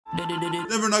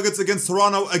Denver Nuggets against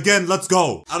Toronto again. Let's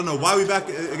go. I don't know why we back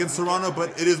against Toronto, but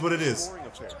it is what it is.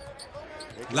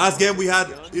 Last game we had,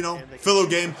 you know, filler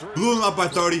game. Blew them up by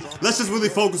 30. Let's just really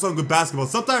focus on good basketball.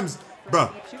 Sometimes, bro,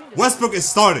 Westbrook is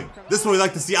starting. This is what we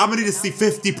like to see. I'm gonna need to see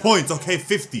 50 points, okay?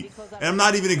 50. And I'm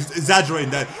not even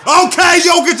exaggerating that. Okay,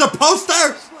 Jokic, a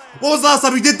poster? What was the last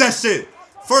time we did that shit?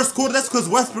 First quarter, that's because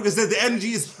Westbrook is there. The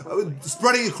energy is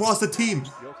spreading across the team.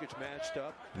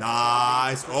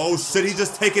 Nice. Oh shit, he's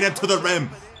just taking it to the rim.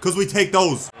 Because we take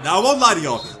those. Now, I won't lie to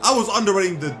y'all. I was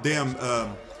underrating the damn,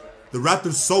 the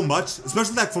Raptors so much.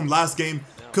 Especially like from last game.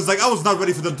 Because like I was not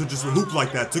ready for them to just hoop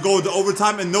like that. To go into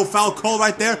overtime and no foul call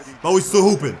right there. But we still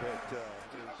hooping.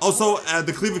 Also,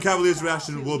 the Cleveland Cavaliers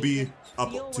reaction will be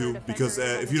up too. Because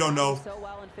if you don't know,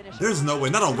 there's no way.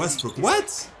 Not on Westbrook.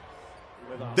 What?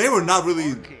 They were not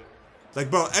really...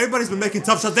 Like, bro, everybody's been making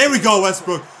tough shots. There we go,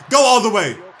 Westbrook. Go all the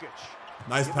way.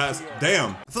 Nice pass.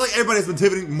 Damn. I feel like everybody's been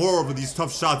pivoting more over these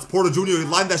tough shots. Porter Jr.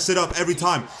 lined that shit up every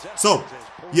time. So,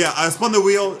 yeah, I spun the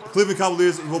wheel. Cleveland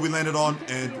Cavaliers is what we landed on.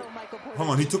 And, hold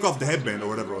on, he took off the headband or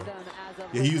whatever.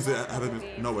 Yeah, he used the headband.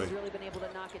 No way.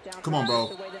 Come on,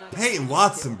 bro. Peyton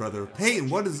Watson, brother. Peyton,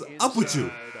 what is up with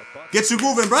you? Get your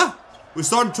moving, bro. We're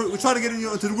trying to get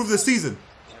into the groove this season.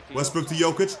 Westbrook to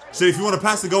Jokic. Shit, if you want to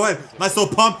pass it, go ahead. Nice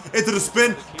little pump into the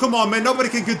spin. Come on, man. Nobody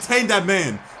can contain that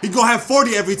man. He gonna have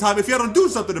 40 every time if you don't do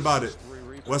something about it.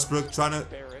 Westbrook trying to...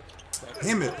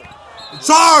 Damn it.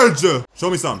 Charge! Show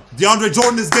me some. DeAndre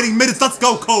Jordan is getting minutes. Let's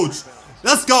go, coach.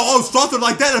 Let's go. Oh, Strother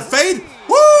like that. A fade?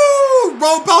 Woo!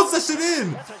 Bro, bounce that shit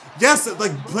in. Yes,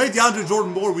 like, play DeAndre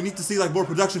Jordan more. We need to see, like, more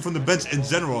production from the bench in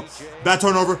general. Bad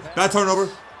turnover. Bad turnover.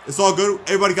 It's all good.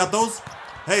 Everybody got those?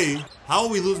 Hey, how are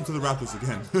we losing to the Raptors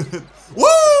again?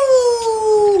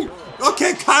 Woo!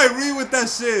 Okay, Kyrie with that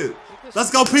shit. Let's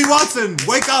go, P. Watson.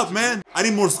 Wake up, man. I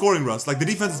need more scoring, Russ. Like, the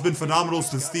defense has been phenomenal.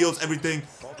 The steals, everything.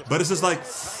 But it's just like,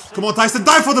 come on, Tyson.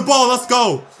 Dive for the ball. Let's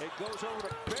go.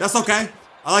 That's okay.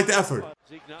 I like the effort.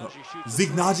 Zeke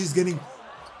Naji's getting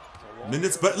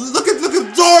minutes. But look at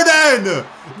Jordan.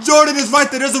 Jordan is right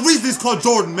there. There's a reason he's called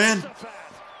Jordan, man.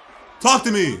 Talk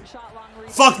to me.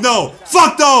 Fuck no.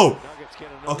 Fuck no.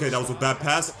 Okay, that was a bad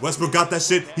pass. Westbrook got that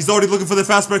shit. He's already looking for the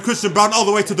fast break. Christian Brown all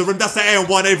the way to the rim. That's the and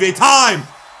one every time.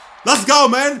 Let's go,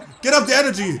 man. Get up the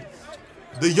energy.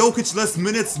 The Jokic-less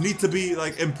minutes need to be,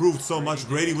 like, improved so much.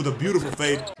 Grady with a beautiful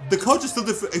fade. The coach is still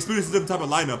experiencing different type of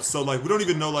lineups. So, like, we don't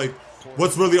even know, like,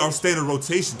 what's really our standard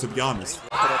rotation, to be honest.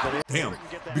 Damn.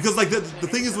 Because, like, the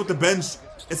thing is with the bench,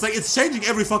 it's like, it's changing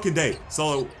every fucking day.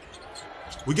 So...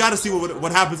 we gotta see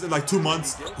what happens in like 2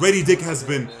 months. Grady Dick has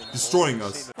been destroying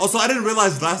us. Also, I didn't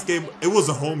realize last game it was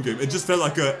a home game. It just felt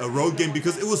like a road game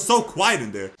because it was so quiet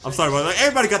in there. I'm sorry, but like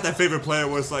everybody got that favorite player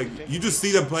where it's like you just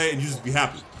see them play and you just be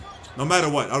happy, no matter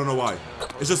what. I don't know why.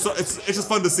 It's just it's just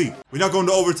fun to see. We're not going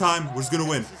to overtime. We're just gonna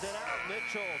win.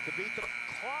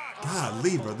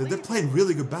 Golly, bro, they're playing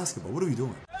really good basketball. What are we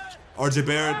doing? RJ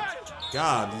Barrett.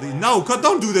 Golly, no,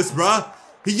 don't do this, bro.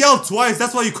 He yelled twice.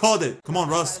 That's why you called it. Come on,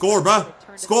 Russ. Score, bruh.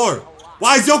 Score.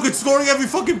 Why is Jokic scoring every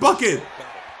fucking bucket?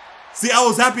 See, I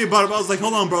was happy about it. I was like,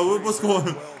 hold on, bro. What's going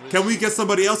on? Can we get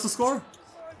somebody else to score?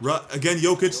 Again,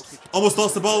 Jokic. Almost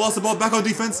lost the ball. Lost the ball. Back on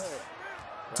defense.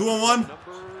 2-on-1.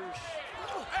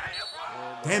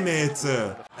 Damn it.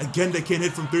 Again, they can't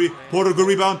hit from 3. Porter, good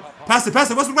rebound. Pass it.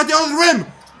 Westbrook right there on the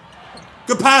rim.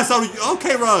 Good pass.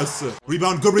 Okay, Russ.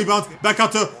 Rebound. Good rebound. Back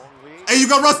out to... hey, you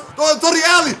got Russ. Oh, it's on the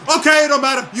alley. Okay, it don't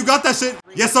matter. You got that shit.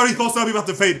 Yes, sir. He's supposed to be about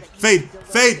to fade.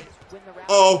 Fade.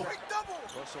 Uh-oh.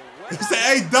 He said,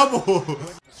 hey, double.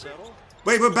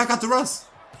 Wait, back out to Russ.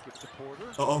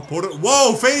 Uh-oh, Porter.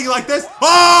 Whoa, fading like this.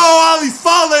 Oh, Ali's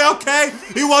falling. Okay.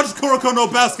 He watched Kuroko no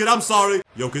basket. I'm sorry.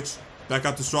 Jokic. Back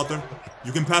out to Strother.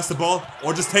 You can pass the ball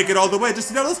or just take it all the way. Just,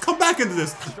 you know, let's come back into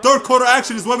this. Third quarter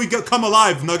action is when we come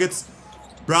alive, Nuggets.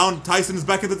 Brown, Tyson is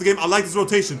back into the game. I like this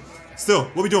rotation. Still,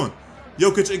 what are we doing?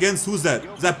 Jokic against, who's that?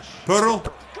 Is that Pearl?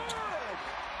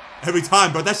 Every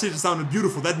time, bro. That shit just sounded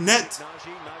beautiful. That net.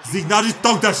 Zeke Naji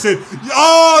dunked that shit.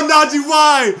 Oh, Naji,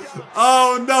 why?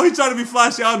 Oh, no. He's trying to be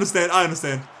flashy. I understand.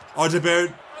 RJ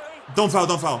Barrett. Don't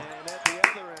foul.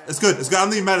 It's good. I'm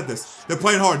not even mad at this. They're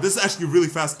playing hard. This is actually a really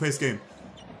fast-paced game.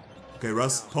 Okay,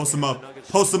 Russ. Post him up.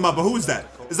 But who is that?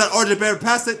 Is that RJ Barrett?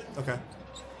 Pass it. Okay.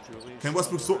 Can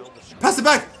Westbrook score? Pass it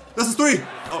back. That's a 3.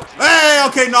 Oh. Hey,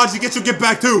 okay, Naji. Get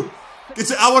back, too.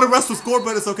 I want to wrestle score,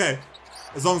 but it's okay.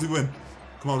 As long as we win.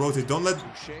 Come on, rotate. Don't let...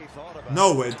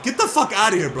 no way. Get the fuck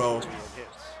out of here, bro.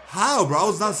 How, bro? I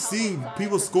was not seeing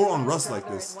people score on Russ like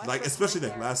this. Like, especially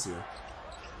like last year.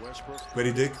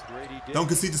 Grady Dick. Don't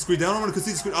concede the screen. They don't want to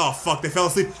concede the screen. Oh, fuck. They fell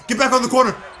asleep. Get back on the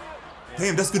corner.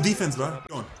 Damn, that's good defense, bro.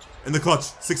 Go on. In the clutch.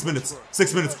 6 minutes.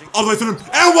 6 minutes. All the way to the rim.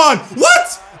 And one!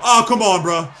 What? Oh, come on,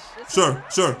 bro. Sure,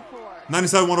 sure.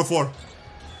 97-104.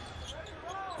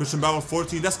 Christian Bauer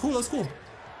 14. That's cool, that's cool.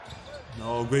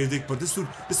 No, Grady Dick, but this dude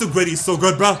Grady is so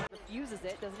good, bro.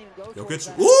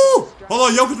 Jokic. Ooh!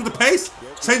 Hold on, Jokic with the pace.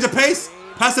 Change the pace.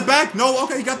 Pass it back. No,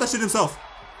 okay, he got that shit himself.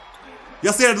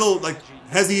 Y'all see that little, like,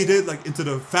 hezzy he did, like, into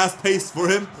the fast pace for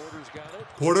him?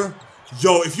 Porter.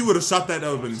 Yo, if you would have shot that, that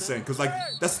would have been insane. Because, like,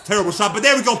 that's a terrible shot. But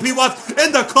there we go, P. Watts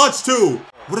in the clutch, too.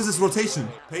 What is this rotation?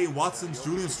 Payne Watson,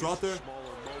 Julian Strother.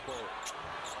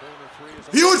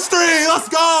 Huge three. Let's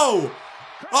go.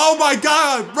 Oh, my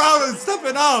God. Brown is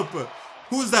stepping up.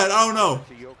 Who's that? I don't know.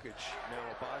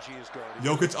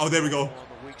 Jokic. Oh, there we go.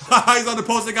 He's on the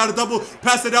post. They got a double.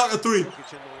 Pass it out. A three. Wait,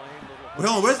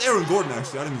 hold on. Where's Aaron Gordon,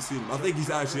 actually? I didn't even see him. I think he's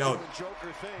actually out.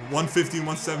 115,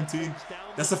 117.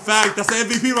 That's a fact. That's the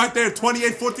MVP right there.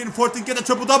 28, 14, and 14. Get a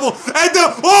triple-double. And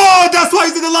oh, that's why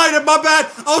he's in the lineup. My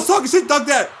bad. I was talking shit. Dunk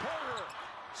that.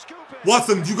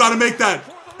 Watson, you got to make that.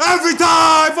 Every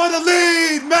time for the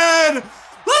lead, man.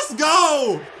 Let's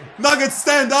go. Nuggets,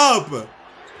 stand up.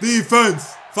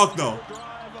 Defense. Fuck no.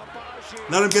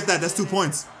 Let him get that. That's 2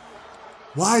 points.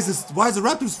 Why is the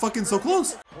Raptors fucking so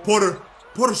close? Porter,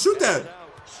 shoot that.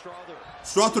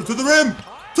 Strother to the rim.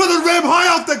 To the rim, high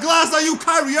off the glass. Are you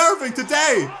Kyrie Irving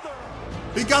today?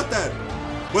 He got that.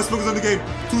 Westbrook is in the game.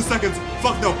 2 seconds.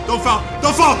 Fuck no. Don't foul.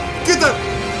 Don't foul. Get that.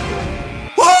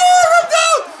 Oh, I'm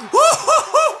down.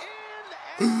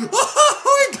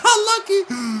 We got lucky.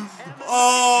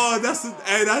 Oh, that's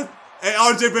hey,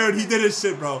 RJ Barrett, he did his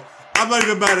shit, bro. I'm not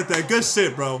even mad at that. Good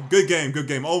shit, bro. Good game, good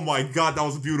game. Oh my God, that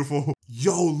was beautiful.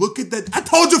 Yo, look at that. I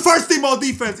told you first team all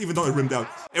defense, even though it rimmed out.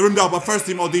 It rimmed out, but first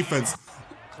team all defense.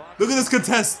 Look at this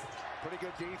contest.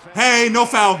 Hey, no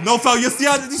foul, no foul. You see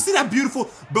that beautiful,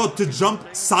 bro, to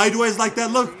jump sideways like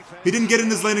that? Look, he didn't get in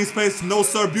his landing space. No,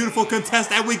 sir. Beautiful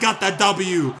contest, and we got that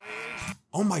W.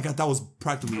 Oh my God, that was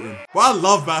practically in. Well, I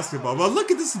love basketball, but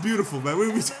look at this, beautiful, man.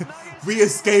 We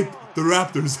escaped the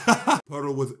Raptors.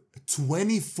 Porter with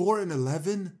 24 and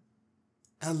 11,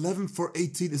 11 for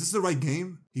 18. Is this the right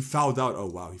game? He fouled out. Oh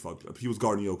wow, he fouled. He was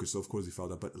guarding Jokic, so of course he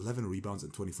fouled out. But 11 rebounds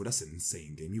and 24. That's an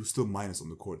insane game. He was still minus on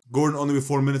the court. Gordon only with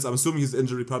 4 minutes. I'm assuming his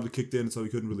injury probably kicked in, so he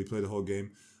couldn't really play the whole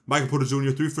game. Michael Porter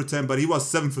Jr. 3 for 10, but he was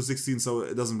 7 for 16, so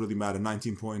it doesn't really matter.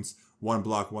 19 points, 1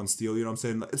 block, 1 steal. You know what I'm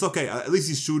saying? It's okay. At least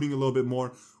he's shooting a little bit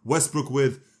more. Westbrook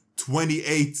with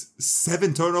 28,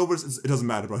 7 turnovers. It doesn't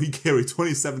matter, bro. He carried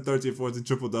 27, 13, 14,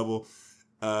 triple-double.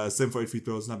 7 for 8 free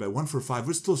throws. Not bad. 1 for 5.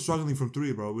 We're still struggling from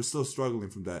 3, bro. We're still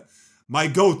struggling from that. My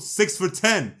GOAT, 6 for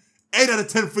 10. 8 out of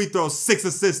 10 free throws. 6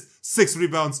 assists. 6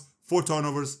 rebounds. 4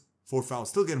 turnovers. 4 fouls.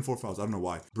 Still getting 4 fouls. I don't know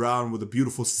why. Brown with a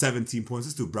beautiful 17 points.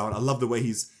 This dude Brown. I love the way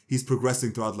he's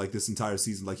progressing throughout like this entire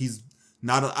season. Like he's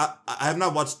not. I have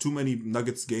not watched too many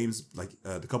Nuggets games like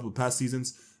the couple of past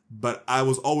seasons, but I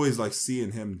was always like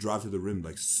seeing him drive to the rim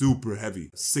like super heavy.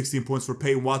 16 points for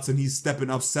Payne Watson. He's stepping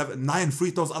up. 9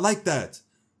 free throws. I like that.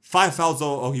 5 fouls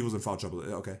though. Oh, he was in foul trouble.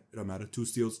 Okay, it don't matter. 2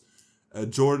 steals.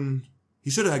 Jordan. He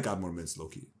should have got more minutes,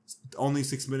 low-key. Only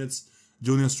 6 minutes.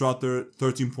 Julian Strother,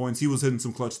 13 points. He was hitting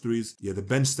some clutch threes. Yeah, the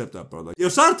bench stepped up, bro. Like, yo,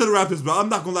 shout out to the Raptors, bro. I'm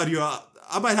not gonna lie to you.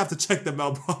 I might have to check them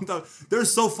out, bro. They're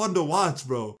so fun to watch,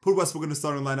 bro. Put Westbrook in the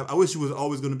starting lineup. I wish he was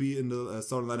always gonna be in the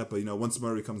starting lineup, but you know, once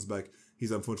Murray comes back,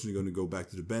 he's unfortunately going to go back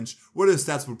to the bench. Where the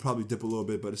stats will probably dip a little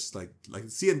bit, but it's just like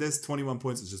seeing this 21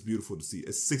 points is just beautiful to see.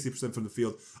 It's 60% from the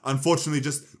field. Unfortunately,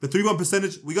 just the 3-1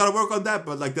 percentage, we got to work on that,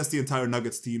 but like that's the entire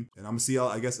Nuggets team. And I'm going to see y'all,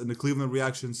 I guess, in the Cleveland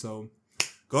reaction. So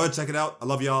go ahead, check it out. I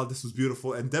love y'all. This was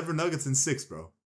beautiful. And Denver Nuggets in 6, bro.